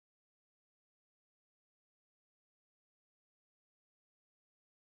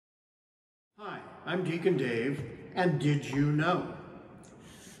Hi, I'm Deacon Dave, and did you know?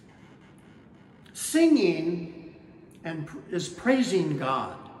 Singing is praising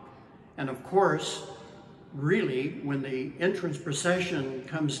God. And of course, really, when the entrance procession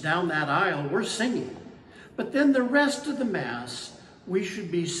comes down that aisle, we're singing. But then the rest of the Mass, we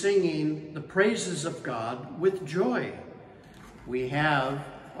should be singing the praises of God with joy. We have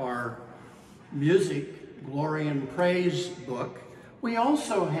our music, glory and praise book. We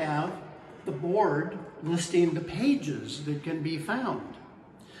also have the board listing the pages that can be found.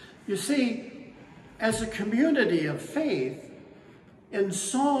 You see, as a community of faith, in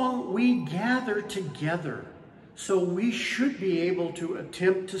song we gather together, so we should be able to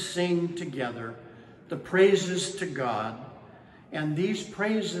attempt to sing together the praises to God, and these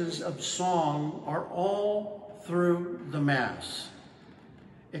praises of song are all through the Mass.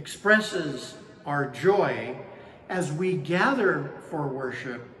 Expresses our joy as we gather for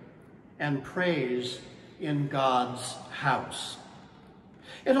worship and praise in God's house.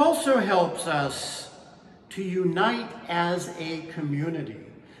 It also helps us to unite as a community,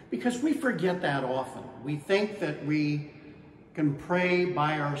 because we forget that often. We think that we can pray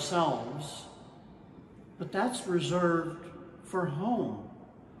by ourselves, but that's reserved for home,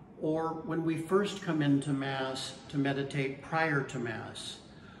 or when we first come into Mass to meditate prior to Mass.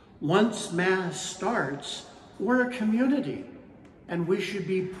 Once Mass starts, we're a community, and we should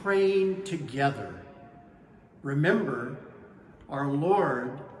be praying together. Remember, our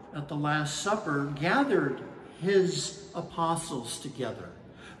Lord at the Last Supper gathered his apostles together.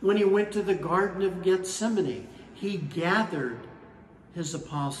 When he went to the Garden of Gethsemane, he gathered his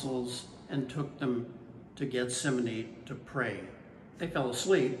apostles and took them to Gethsemane to pray. They fell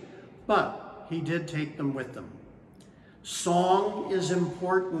asleep, but he did take them with them. Song is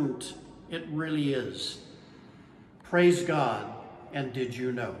important. It really is. Praise God, and did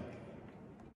you know?